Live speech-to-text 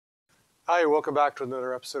Hi, welcome back to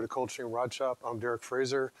another episode of Coldstream Rod Shop. I'm Derek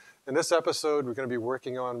Fraser. In this episode, we're going to be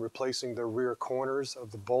working on replacing the rear corners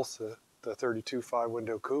of both the 32.5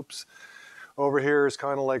 window coupes. Over here is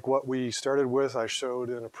kind of like what we started with. I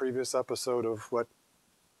showed in a previous episode of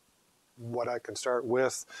what I can start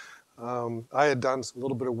with. I had done a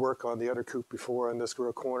little bit of work on the other coupe before on this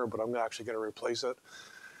rear corner, but I'm actually going to replace it.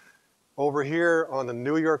 Over here on the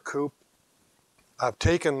new York Coupe, I've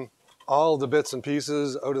taken all the bits and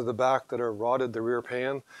pieces out of the back that are rotted the rear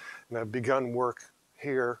pan, and I've begun work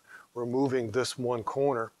here removing this one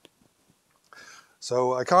corner.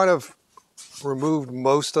 So I kind of removed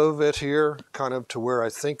most of it here, kind of to where I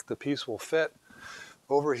think the piece will fit.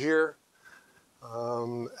 Over here,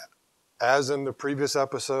 as in the previous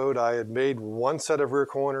episode, I had made one set of rear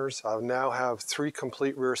corners. I now have 3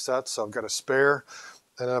 complete rear sets. So I've got a spare,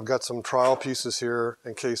 and I've got some trial pieces here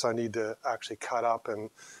in case I need to actually cut up and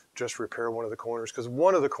just repair one of the corners, because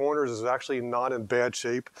one of the corners is actually not in bad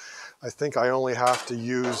shape. I think I only have to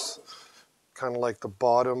use kind of like the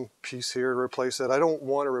bottom piece here to replace it. I don't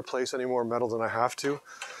want to replace any more metal than I have to,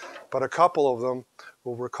 but a couple of them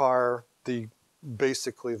will require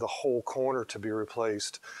basically the whole corner to be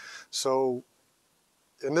replaced. So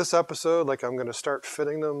in this episode, I'm going to start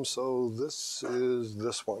fitting them. So this is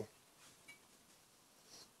this one.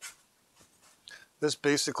 This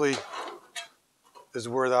basically is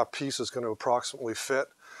where that piece is going to approximately fit.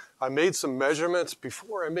 I made some measurements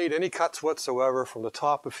before I made any cuts whatsoever from the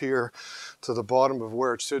top of here to the bottom of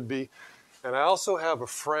where it should be. And I also have a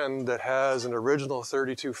friend that has an original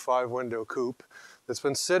 32.5 window coupe that's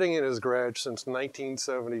been sitting in his garage since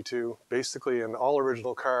 1972, basically an all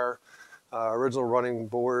original car, original running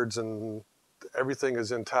boards, and everything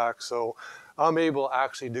is intact. So I'm able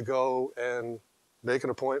actually to go and make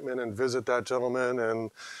an appointment and visit that gentleman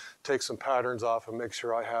and take some patterns off and make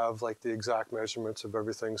sure I have the exact measurements of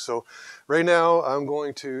everything. So right now I'm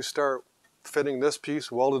going to start fitting this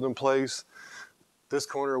piece welded in place. This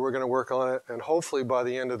corner we're going to work on it, and hopefully by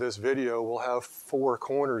the end of this video we'll have 4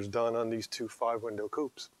 corners done on these 2 5-window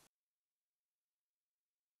coupes.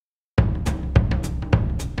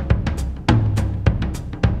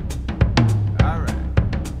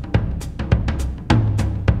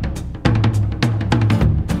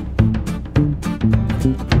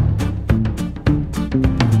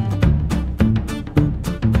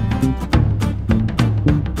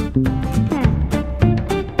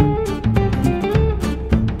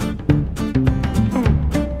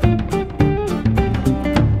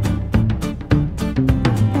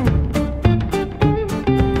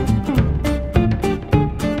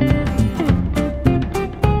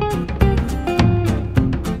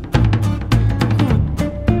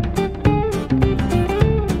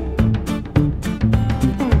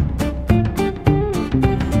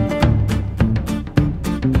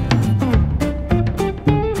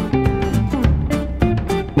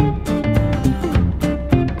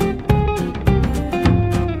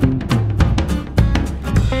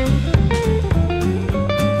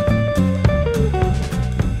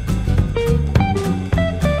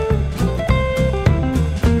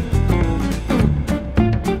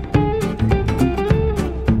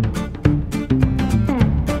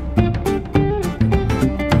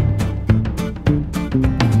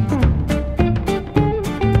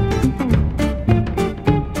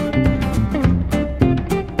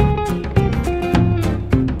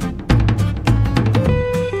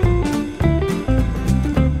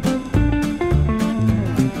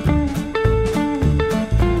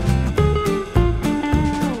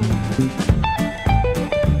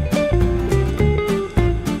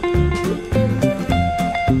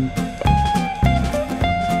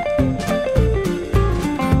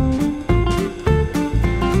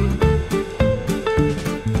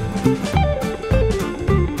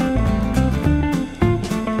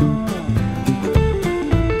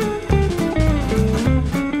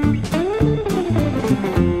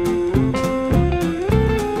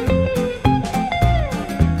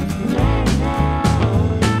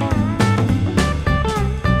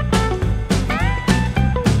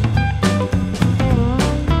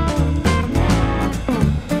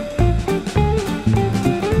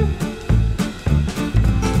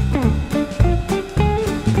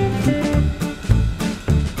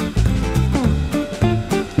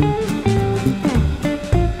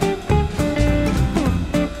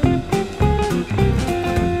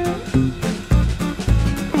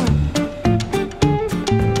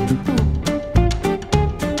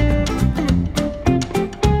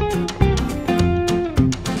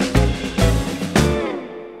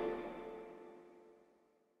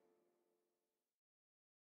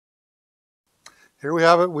 here we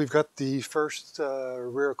have it. We've got the first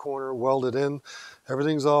rear corner welded in.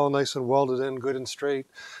 Everything's all nice and welded in, good and straight.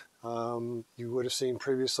 You would have seen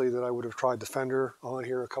previously that I would have tried the fender on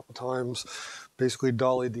here a couple times, basically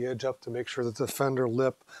dollied the edge up to make sure that the fender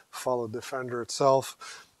lip followed the fender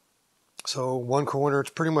itself. So one corner,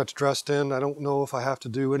 it's pretty much dressed in. I don't know if I have to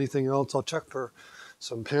do anything else. I'll check for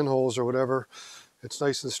some pinholes or whatever. It's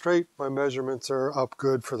nice and straight. My measurements are up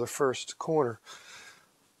good for the first corner.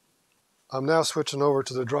 I'm now switching over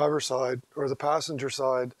to the driver's side, or the passenger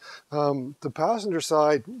side. The passenger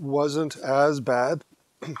side wasn't as bad.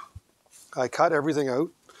 I cut everything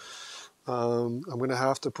out. I'm going to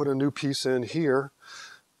have to put a new piece in here,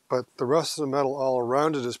 but the rest of the metal all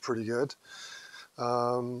around it is pretty good.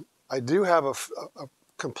 I do have a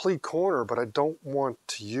complete corner, but I don't want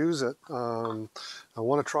to use it. I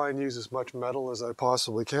want to try and use as much metal as I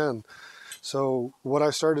possibly can. So what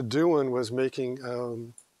I started doing was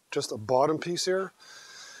making just a bottom piece here.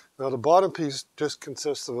 Now the bottom piece just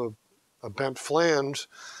consists of a bent flange,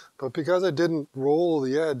 but because I didn't roll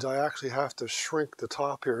the edge, I actually have to shrink the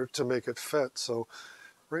top here to make it fit. So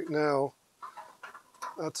right now,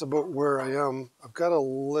 that's about where I am. I've got a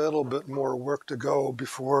little bit more work to go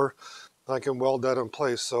before I can weld that in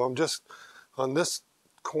place. So I'm just, on this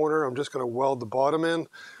corner, I'm just going to weld the bottom in.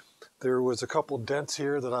 There was a couple dents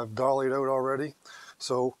here that I've dollied out already.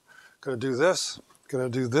 So I'm going to do this, going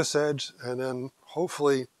to do this edge, and then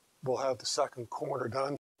hopefully we'll have the second corner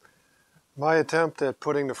done. My attempt at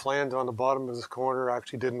putting the flange on the bottom of this corner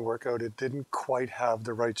actually didn't work out. It didn't quite have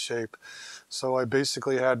the right shape. So I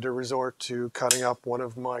basically had to resort to cutting up one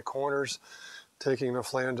of my corners, taking the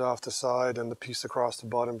flange off the side and the piece across the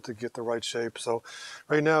bottom to get the right shape. So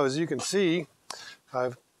right now, as you can see,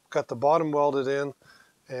 I've got the bottom welded in,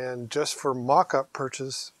 and just for mock-up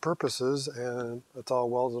purposes, and it's all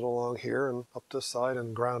welded along here and up this side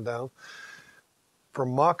and ground down. For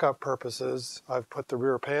mock-up purposes, I've put the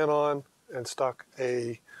rear pan on and stuck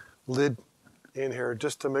a lid in here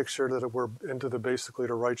just to make sure that we're into basically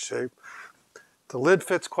the right shape. The lid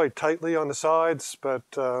fits quite tightly on the sides, but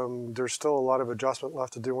there's still a lot of adjustment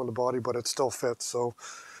left to do on the body, but it still fits. So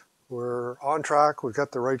we're on track. We've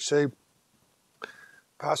got the right shape.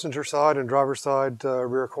 Passenger side and driver side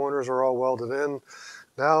rear corners are all welded in.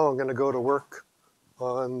 Now I'm going to go to work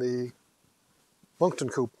on the Moncton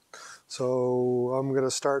Coupe. So I'm going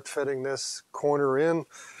to start fitting this corner in.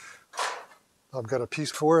 I've got a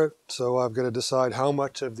piece for it, so I've got to decide how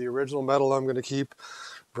much of the original metal I'm going to keep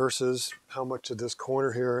versus how much of this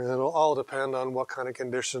corner here, and it'll all depend on what kind of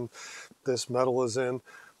condition this metal is in.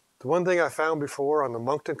 The one thing I found before on the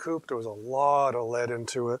Moncton Coupe, there was a lot of lead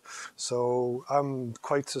into it, so I'm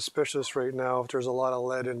quite suspicious right now if there's a lot of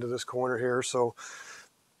lead into this corner here. So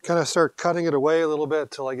kind of start cutting it away a little bit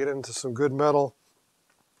till I get into some good metal,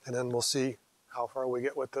 and then we'll see how far we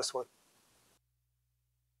get with this one.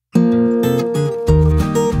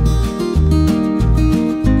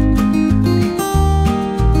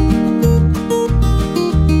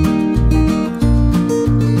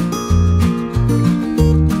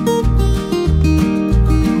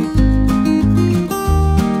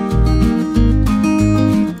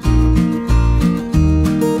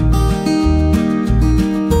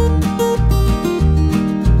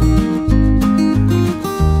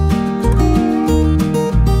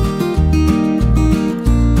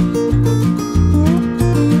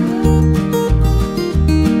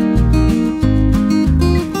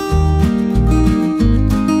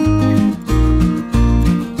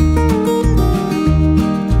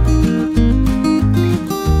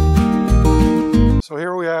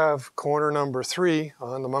 Corner number 3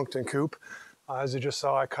 on the Moncton Coupe. As you just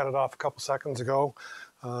saw, I cut it off a couple seconds ago.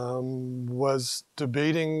 Was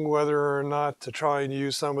debating whether or not to try and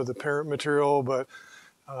use some of the parent material, but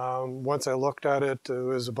once I looked at it, there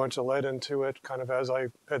was a bunch of lead into it. Kind of as I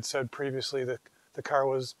had said previously, the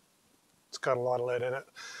car it's got a lot of lead in it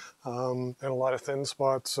and a lot of thin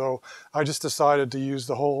spots. So I just decided to use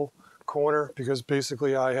the whole corner because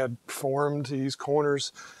basically I had formed these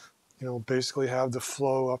corners, you know, basically have the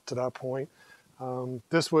flow up to that point.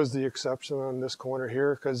 This was the exception on this corner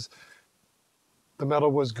here because the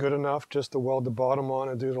metal was good enough just to weld the bottom on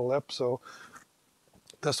and do the lip. So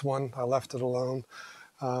this one, I left it alone.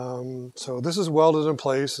 So this is welded in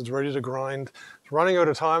place. It's ready to grind. It's running out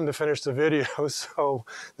of time to finish the video, so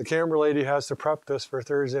the camera lady has to prep this for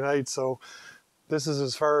Thursday night. So this is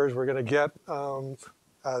as far as we're going to get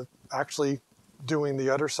actually doing the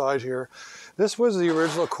other side here. This was the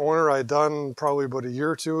original corner I'd done probably about a year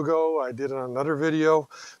or two ago. I did it on another video.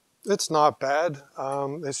 It's not bad.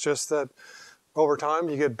 It's just that over time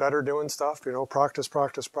you get better doing stuff, you know, practice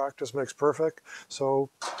makes perfect. So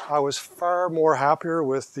I was far more happier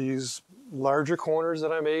with these larger corners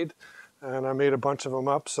that I made, and I made a bunch of them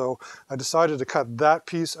up. So I decided to cut that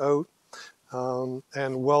piece out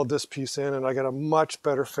and weld this piece in, and I get a much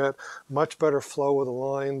better fit, much better flow with the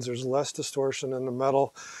lines. There's less distortion in the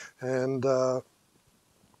metal, and of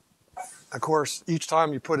course each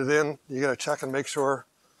time you put it in, you got to check and make sure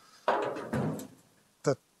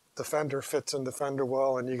that the fender fits in the fender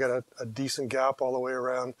well, and you get a decent gap all the way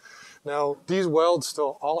around. Now these welds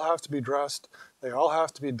still all have to be dressed, they all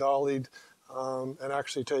have to be dollied, and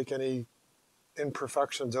actually take any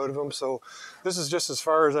imperfections out of them. So this is just as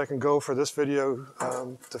far as I can go for this video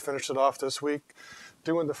to finish it off this week.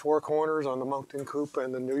 Doing the 4 corners on the Moncton Coupe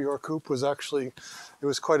and the New York Coupe was actually, it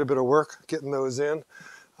was quite a bit of work getting those in.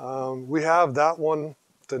 We have that one,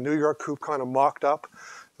 the New York Coupe, kind of mocked up.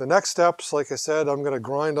 The next steps, like I said, I'm going to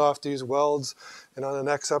grind off these welds, and on the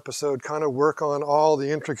next episode kind of work on all the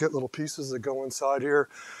intricate little pieces that go inside here,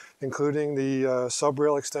 including the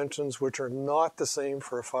sub-rail extensions, which are not the same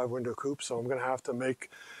for a 5-window coupe, so I'm going to have to make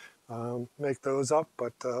those up.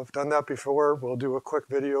 But I've done that before. We'll do a quick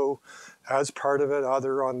video as part of it,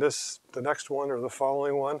 either on the next one or the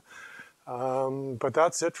following one. But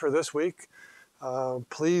that's it for this week.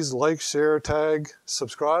 Please like, share, tag,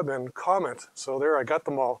 subscribe, and comment. So there, I got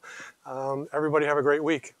them all. Everybody have a great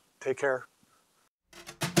week. Take care.